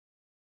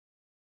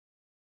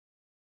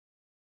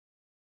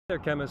There,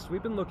 chemists,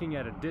 we've been looking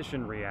at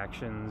addition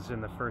reactions in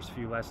the first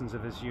few lessons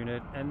of this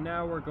unit, and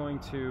now we're going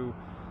to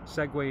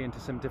segue into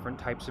some different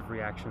types of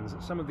reactions.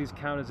 Some of these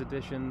count as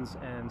additions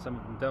and some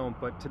of them don't,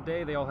 but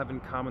today they all have in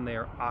common they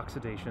are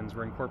oxidations.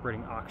 We're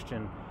incorporating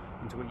oxygen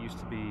into what used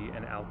to be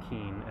an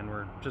alkene, and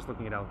we're just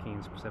looking at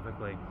alkenes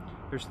specifically.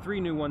 There's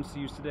 3 new ones to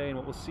use today, and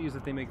what we'll see is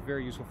that they make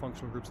very useful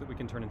functional groups that we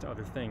can turn into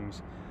other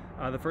things.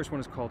 The first one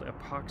is called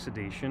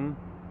epoxidation.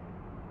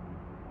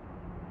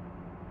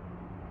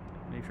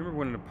 And if you remember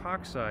what an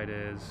epoxide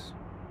is,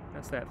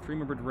 that's that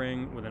 3-membered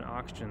ring with an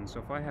oxygen. So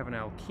if I have an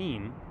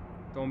alkene,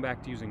 going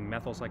back to using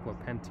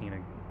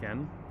methylcyclopentene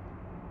again,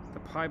 the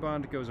pi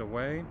bond goes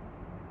away,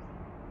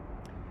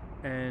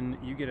 and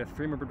you get a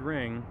 3-membered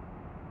ring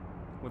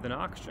with an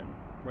oxygen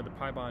where the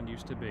pi bond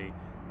used to be.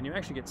 And you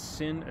actually get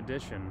syn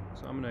addition.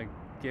 So I'm going to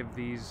give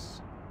these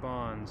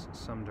bonds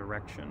some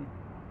direction.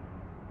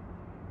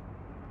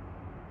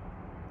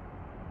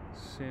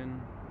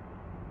 Syn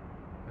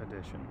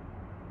addition.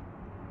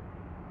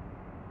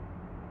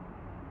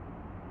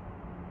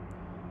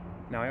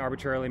 Now I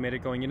arbitrarily made it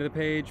going into the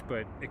page,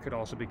 but it could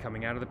also be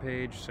coming out of the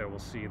page, so we'll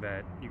see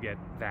that you get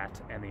that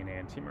and the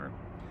enantiomer.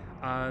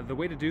 The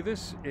way to do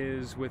this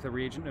is with a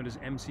reagent known as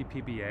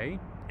MCPBA.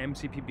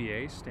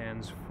 MCPBA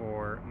stands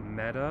for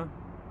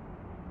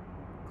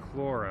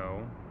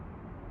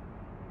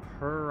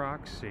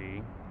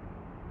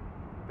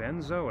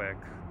meta-chloro-peroxy-benzoic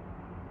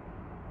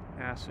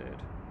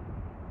acid.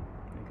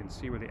 You can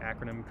see where the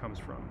acronym comes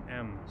from,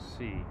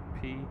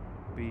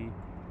 MCPBA.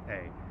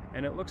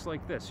 And it looks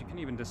like this. You can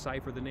even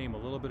decipher the name a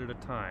little bit at a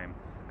time.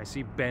 I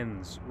see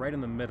benz right in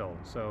the middle,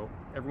 so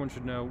everyone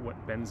should know what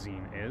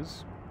benzene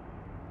is.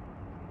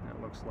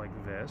 That looks like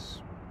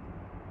this.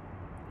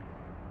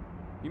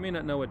 You may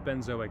not know what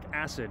benzoic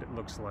acid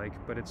looks like,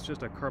 but it's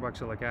just a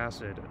carboxylic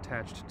acid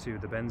attached to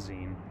the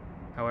benzene.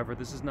 However,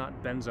 this is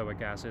not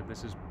benzoic acid,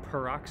 this is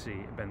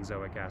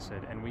peroxybenzoic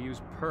acid, and we use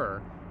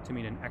per to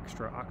mean an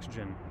extra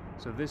oxygen.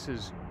 So this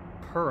is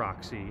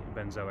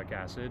peroxybenzoic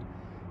acid.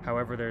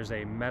 However, there's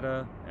a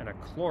meta and a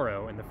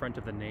chloro in the front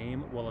of the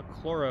name. Well, a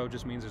chloro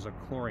just means there's a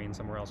chlorine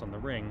somewhere else on the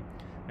ring.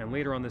 And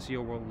later on this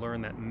year, we'll learn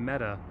that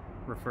meta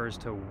refers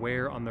to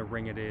where on the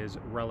ring it is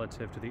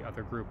relative to the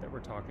other group that we're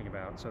talking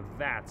about. So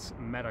that's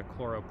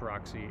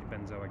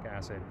meta-chloroperoxybenzoic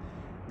acid.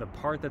 The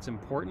part that's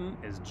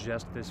important is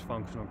just this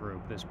functional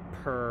group, this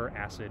per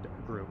acid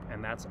group,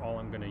 and that's all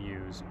I'm going to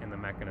use in the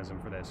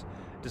mechanism for this.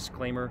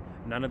 Disclaimer,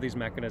 none of these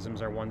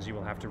mechanisms are ones you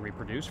will have to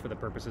reproduce for the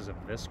purposes of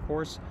this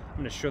course. I'm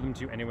going to show them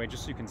to you anyway,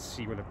 just so you can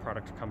see where the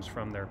product comes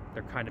from. They're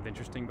kind of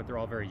interesting, but they're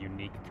all very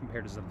unique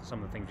compared to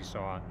some of the things you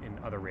saw in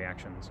other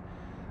reactions.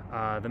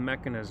 The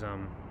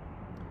mechanism,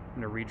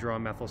 I'm going to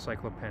redraw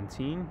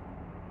methylcyclopentene.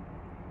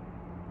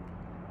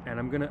 And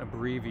I'm going to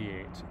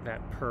abbreviate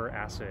that per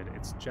acid.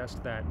 It's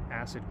just that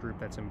acid group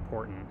that's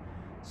important.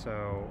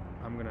 So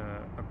I'm going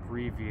to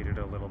abbreviate it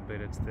a little bit.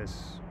 It's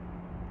this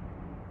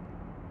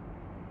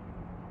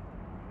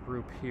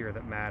group here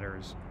that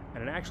matters.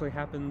 And it actually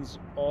happens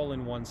all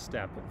in one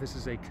step. This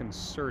is a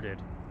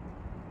concerted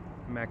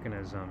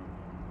mechanism.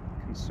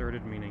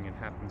 Concerted meaning it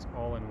happens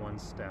all in one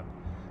step.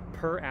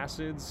 Per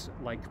acids,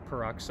 like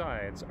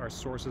peroxides, are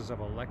sources of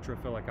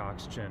electrophilic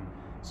oxygen.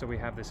 So we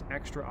have this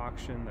extra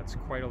oxygen that's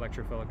quite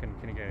electrophilic and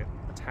can get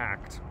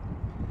attacked.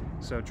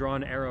 So draw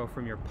an arrow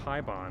from your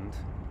pi bond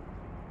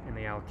in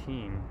the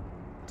alkene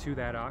to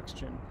that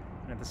oxygen.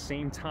 And at the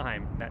same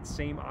time, that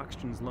same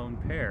oxygen's lone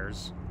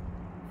pairs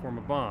form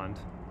a bond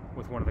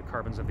with one of the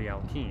carbons of the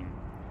alkene.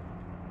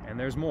 And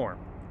there's more.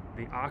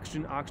 The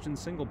oxygen-oxygen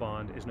single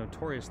bond is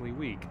notoriously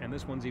weak, and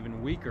this one's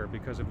even weaker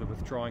because of the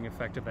withdrawing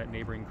effect of that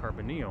neighboring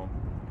carbonyl.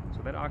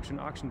 So that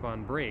oxygen-oxygen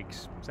bond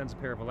breaks, sends a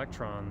pair of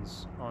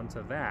electrons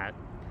onto that.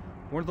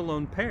 One of the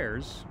lone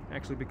pairs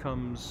actually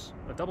becomes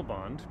a double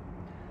bond.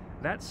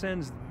 That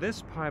sends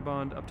this pi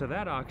bond up to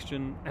that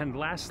oxygen, and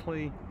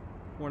lastly,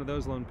 one of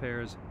those lone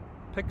pairs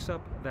picks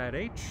up that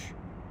H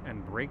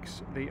and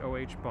breaks the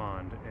OH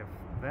bond. If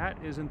that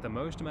isn't the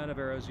most amount of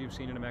arrows you've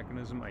seen in a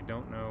mechanism, I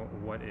don't know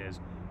what is.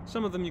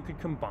 Some of them you could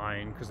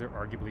combine because they're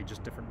arguably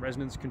just different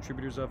resonance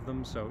contributors of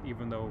them, so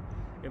even though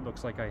it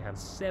looks like I have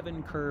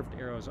 7 curved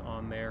arrows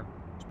on there,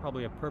 it's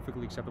probably a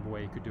perfectly acceptable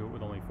way you could do it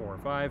with only 4 or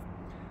 5.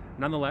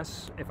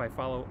 Nonetheless, if I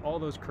follow all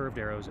those curved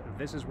arrows,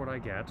 this is what I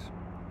get.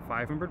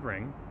 5-membered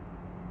ring.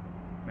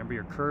 Remember,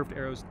 your curved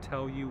arrows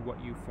tell you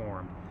what you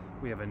formed.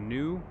 We have a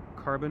new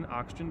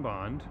carbon-oxygen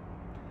bond,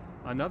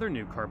 another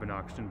new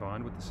carbon-oxygen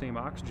bond with the same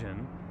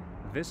oxygen.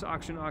 This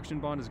oxygen-oxygen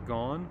bond is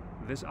gone,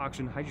 this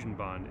oxygen-hydrogen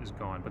bond is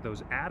gone, but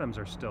those atoms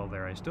are still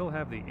there. I still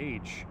have the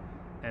H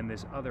and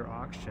this other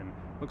oxygen.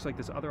 Looks like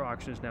this other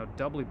oxygen is now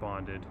doubly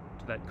bonded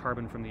to that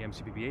carbon from the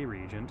MCPBA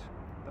reagent.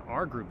 The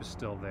R group is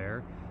still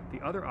there.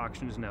 The other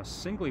oxygen is now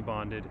singly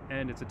bonded,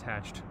 and it's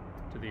attached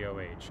to the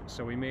OH.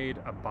 So we made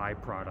a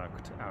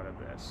byproduct out of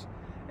this.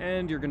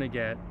 And you're going to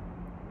get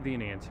the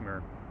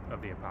enantiomer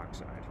of the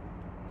epoxide.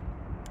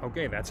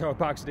 Okay, that's how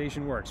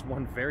epoxidation works.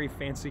 One very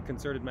fancy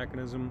concerted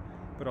mechanism,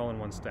 but all in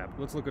one step.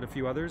 Let's look at a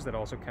few others that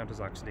also count as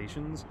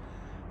oxidations.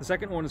 The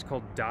second one is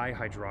called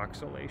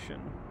dihydroxylation.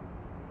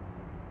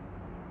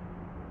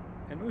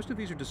 And most of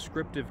these are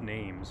descriptive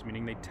names,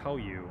 meaning they tell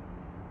you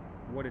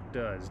what it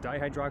does.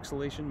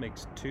 Dihydroxylation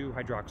makes two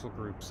hydroxyl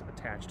groups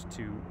attached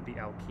to the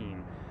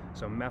alkene.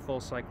 So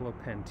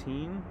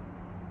methylcyclopentene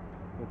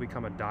will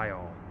become a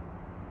diol.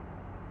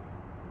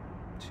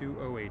 Two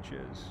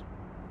OHs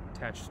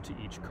attached to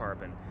each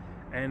carbon.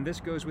 And this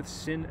goes with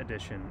syn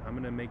addition. I'm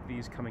going to make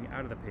these coming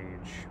out of the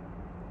page.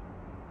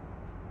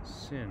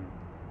 Syn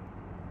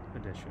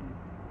addition.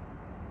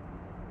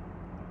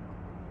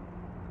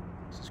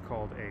 This is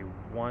called a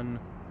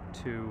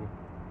 1,2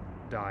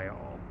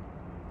 diol.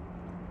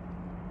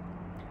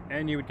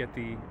 And you would get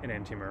the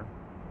enantiomer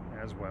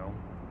as well,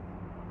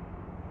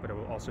 but it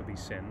will also be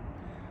syn.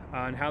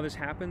 And how this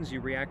happens,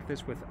 you react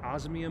this with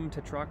osmium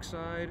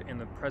tetroxide in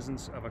the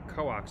presence of a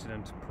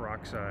co-oxidant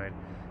peroxide.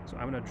 So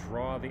I'm going to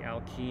draw the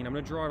alkene. I'm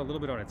going to draw it a little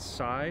bit on its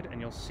side, and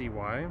you'll see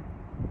why.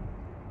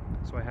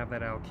 So I have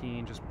that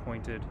alkene just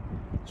pointed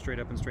straight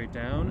up and straight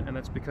down, and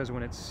that's because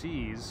when it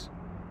sees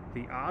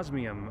the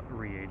osmium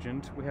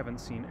reagent, we haven't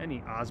seen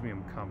any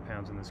osmium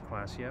compounds in this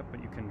class yet,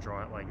 but you can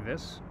draw it like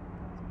this,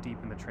 deep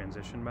in the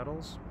transition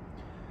metals.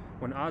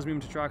 When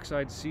osmium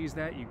tetroxide sees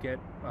that, you get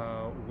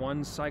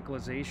one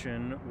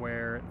cyclization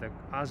where the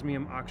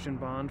osmium oxygen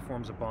bond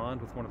forms a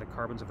bond with one of the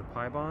carbons of the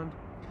pi bond.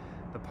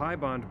 The pi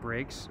bond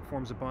breaks,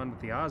 forms a bond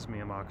with the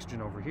osmium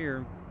oxygen over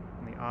here,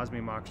 and the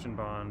osmium oxygen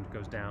bond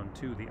goes down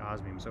to the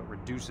osmium, so it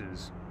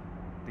reduces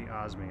the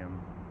osmium.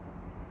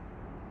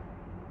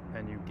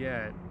 And you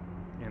get,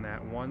 in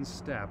that one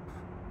step,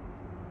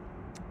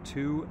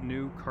 two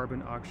new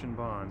carbon-oxygen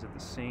bonds at the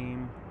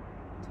same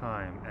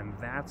time, and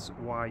that's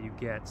why you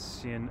get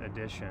syn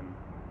addition,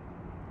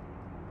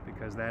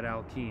 because that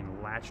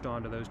alkene latched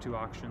onto those two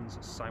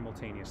oxygens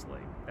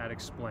simultaneously. That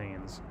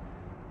explains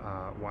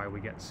why we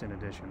get syn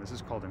addition. This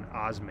is called an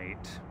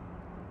osmate.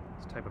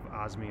 It's a type of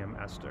osmium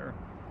ester,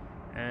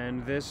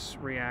 and this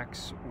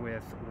reacts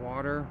with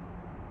water.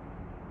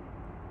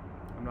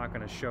 I'm not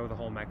going to show the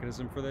whole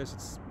mechanism for this,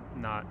 it's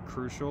not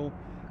crucial.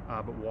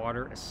 But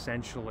water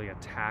essentially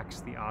attacks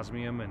the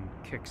osmium and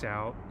kicks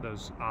out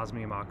those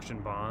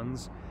osmium-oxygen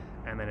bonds,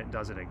 and then it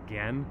does it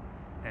again,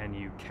 and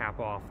you cap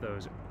off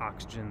those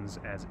oxygens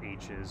as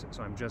H's.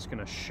 So I'm just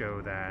going to show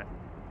that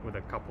with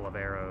a couple of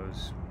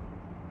arrows,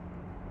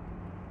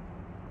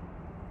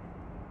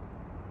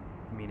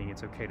 meaning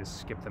it's okay to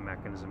skip the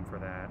mechanism for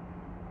that,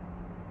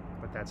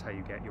 but that's how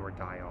you get your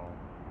diol.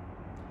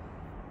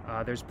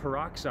 There's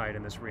peroxide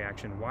in this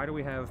reaction. Why do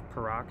we have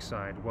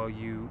peroxide? Well,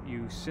 you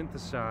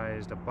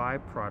synthesized a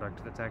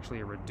byproduct that's actually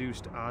a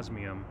reduced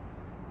osmium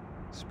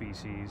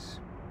species,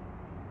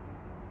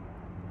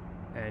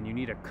 and you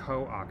need a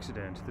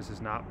co-oxidant. This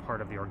is not part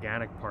of the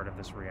organic part of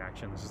this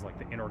reaction. This is like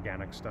the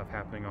inorganic stuff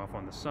happening off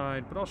on the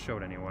side, but I'll show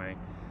it anyway.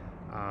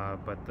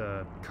 But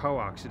the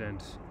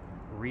co-oxidant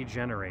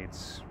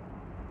regenerates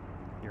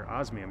your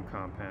osmium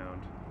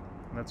compound.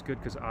 And that's good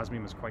because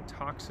osmium is quite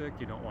toxic.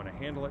 You don't want to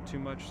handle it too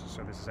much,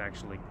 so this is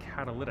actually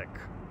catalytic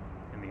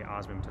in the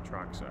osmium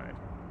tetroxide.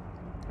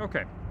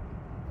 Okay,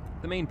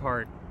 the main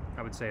part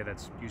I would say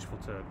that's useful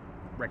to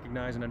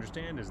recognize and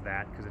understand is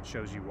that, because it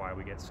shows you why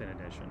we get syn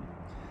addition.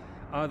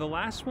 The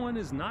last one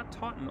is not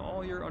taught in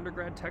all your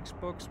undergrad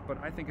textbooks,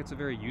 but I think it's a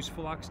very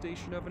useful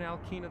oxidation of an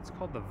alkene. It's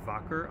called the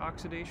Wacker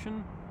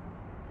oxidation.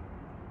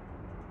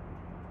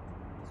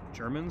 It's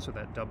German, so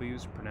that W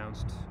is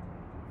pronounced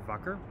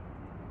Wacker.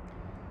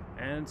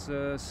 And it's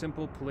a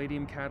simple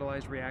palladium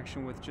catalyzed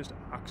reaction with just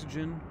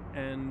oxygen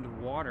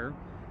and water.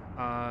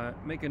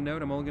 Make a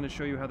note, I'm only going to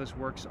show you how this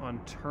works on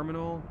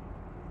terminal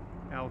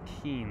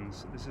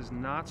alkenes. This is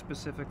not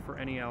specific for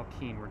any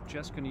alkene. We're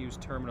just going to use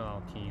terminal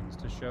alkenes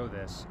to show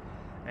this.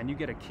 And you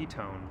get a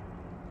ketone.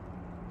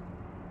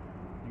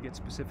 You get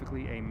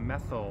specifically a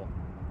methyl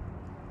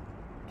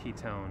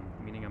ketone,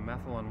 meaning a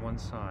methyl on one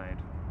side.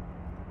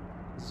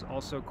 This is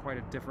also quite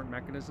a different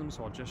mechanism,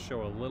 so I'll just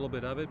show a little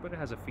bit of it, but it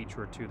has a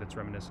feature or two that's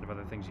reminiscent of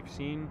other things you've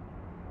seen.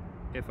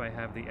 If I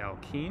have the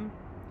alkene,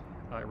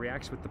 it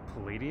reacts with the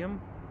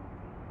palladium.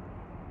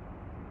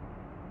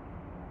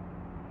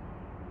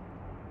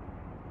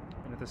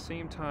 And at the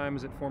same time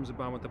as it forms a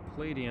bond with the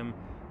palladium,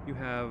 you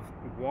have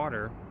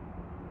water.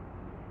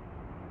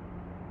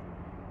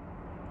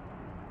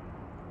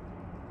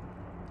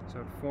 So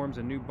it forms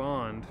a new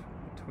bond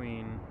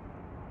between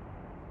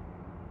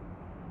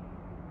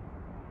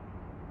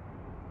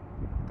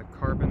the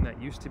carbon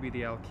that used to be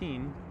the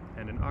alkene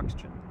and an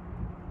oxygen.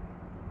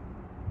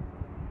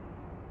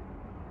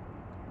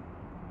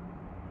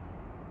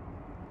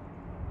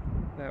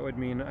 That would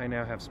mean I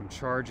now have some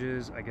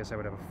charges. I guess I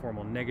would have a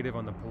formal negative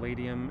on the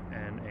palladium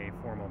and a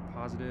formal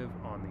positive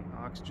on the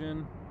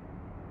oxygen.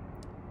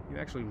 You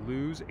actually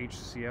lose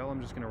HCl.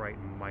 I'm just going to write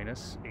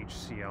minus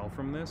HCl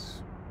from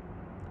this.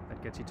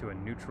 That gets you to a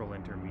neutral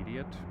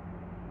intermediate.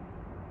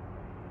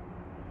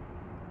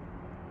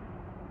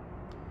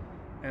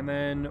 And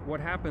then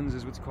what happens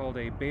is what's called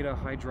a beta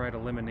hydride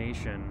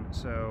elimination.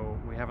 So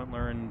we haven't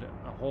learned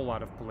a whole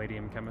lot of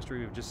palladium chemistry.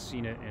 We've just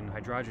seen it in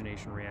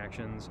hydrogenation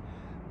reactions.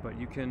 But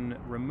you can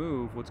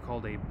remove what's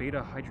called a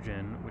beta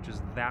hydrogen, which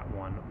is that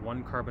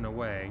one carbon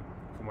away,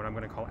 from what I'm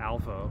going to call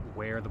alpha,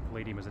 where the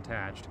palladium is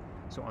attached.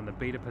 So on the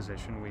beta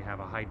position, we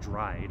have a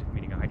hydride,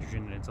 meaning a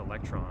hydrogen and its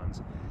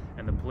electrons,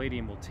 and the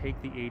palladium will take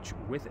the H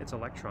with its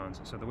electrons.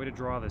 So the way to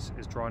draw this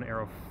is draw an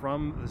arrow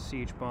from the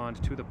CH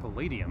bond to the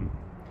palladium.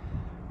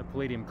 The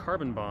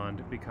palladium-carbon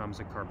bond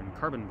becomes a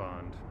carbon-carbon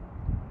bond.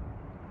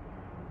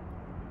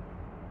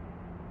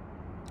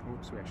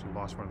 Oops, we actually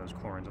lost one of those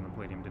chlorines on the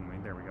palladium, didn't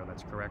we? There we go,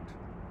 that's correct.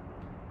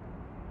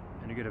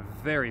 And you get a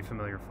very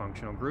familiar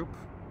functional group,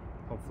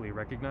 hopefully you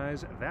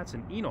recognize. That's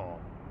an enol.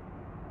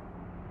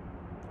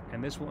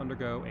 And this will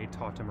undergo a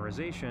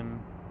tautomerization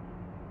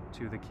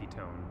to the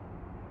ketone.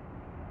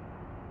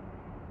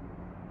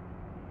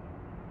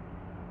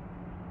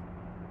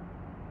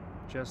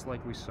 Just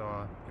like we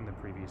saw in the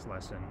previous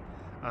lesson.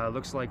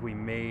 Looks like we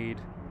made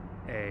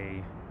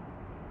a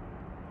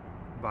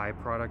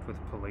byproduct with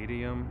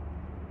palladium,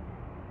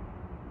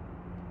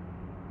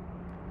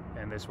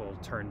 and this will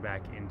turn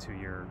back into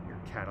your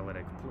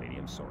catalytic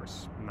palladium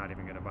source. I'm not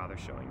even going to bother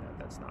showing that.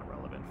 That's not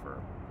relevant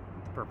for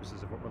the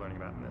purposes of what we're learning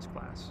about in this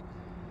class.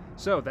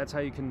 So that's how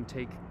you can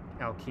take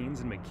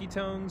alkenes and make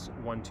ketones,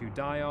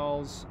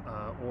 1,2-diols,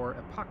 or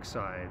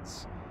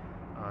epoxides.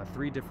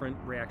 3 different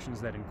reactions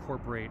that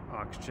incorporate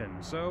oxygen.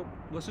 So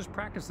let's just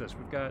practice this.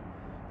 We've got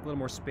a little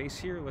more space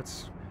here.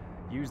 Let's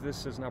use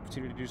this as an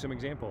opportunity to do some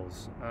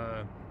examples.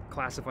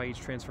 Classify each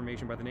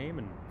transformation by the name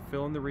and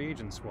fill in the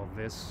reagents. Well,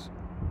 this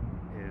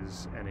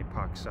is an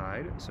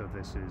epoxide, so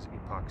this is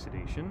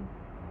epoxidation.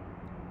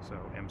 So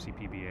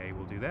MCPBA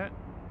will do that.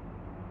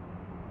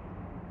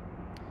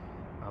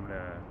 I'm going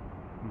to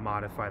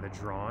modify the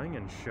drawing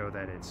and show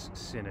that it's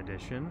syn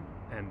addition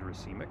and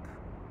racemic.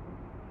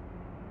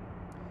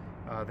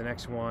 The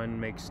next one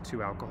makes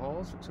 2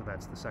 alcohols, so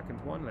that's the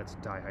second one. That's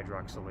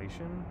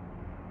dihydroxylation.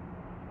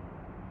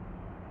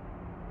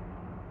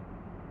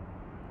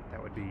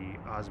 That would be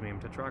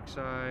osmium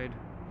tetroxide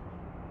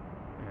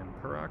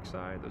and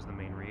peroxide. Those are the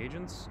main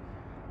reagents.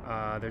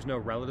 There's no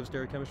relative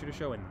stereochemistry to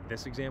show in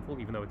this example,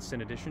 even though it's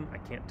syn addition. I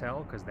can't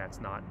tell because that's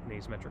not an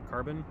asymmetric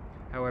carbon.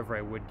 However,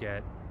 I would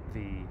get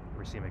the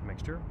racemic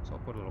mixture, so I'll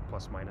put a little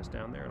plus minus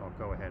down there and I'll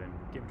go ahead and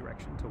give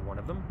direction to one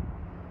of them.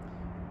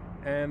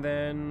 And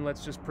then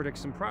let's just predict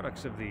some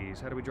products of these.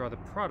 How do we draw the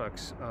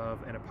products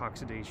of an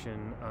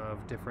epoxidation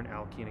of different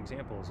alkene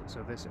examples?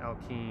 So this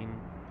alkene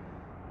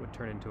would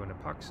turn into an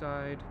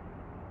epoxide.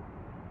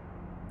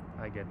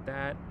 I get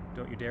that.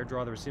 Don't you dare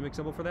draw the racemic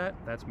symbol for that.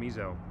 That's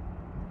meso.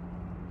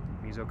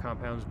 Meso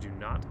compounds do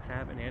not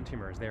have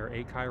enantiomers. They are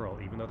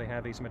achiral. Even though they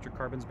have asymmetric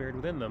carbons buried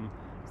within them,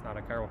 it's not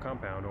a chiral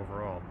compound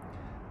overall.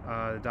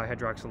 The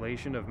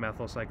dihydroxylation of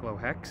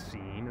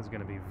methylcyclohexene is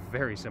going to be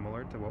very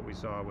similar to what we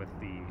saw with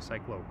the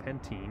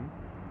cyclopentene.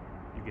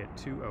 You get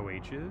 2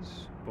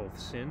 OHs, both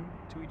syn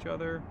to each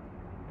other,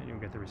 and you'll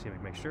get the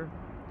racemic mixture.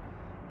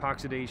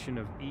 Epoxidation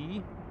of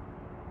E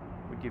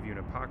would give you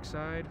an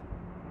epoxide.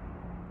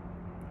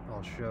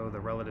 I'll show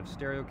the relative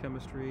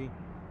stereochemistry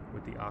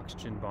with the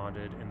oxygen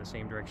bonded in the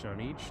same direction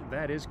on each.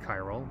 That is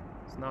chiral.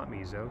 It's not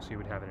meso, so you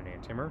would have an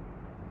enantiomer.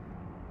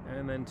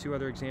 And then 2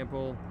 other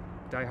example.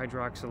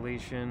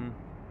 Dihydroxylation.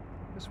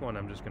 This one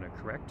I'm just going to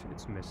correct.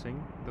 It's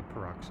missing the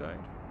peroxide,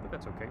 but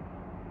that's okay.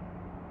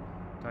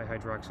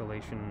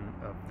 Dihydroxylation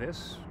of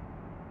this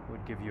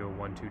would give you a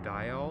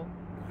 1,2-diol.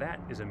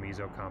 That is a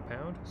meso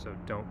compound, so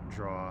don't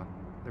draw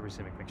the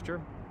racemic mixture.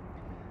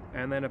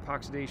 And then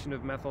epoxidation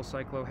of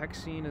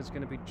methylcyclohexene is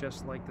going to be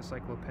just like the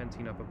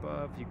cyclopentene up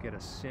above. You get a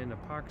syn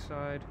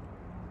epoxide,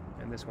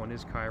 and this one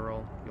is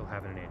chiral. You'll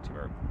have an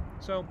enantiomer.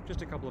 So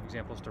just a couple of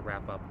examples to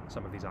wrap up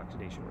some of these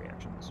oxidation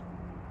reactions.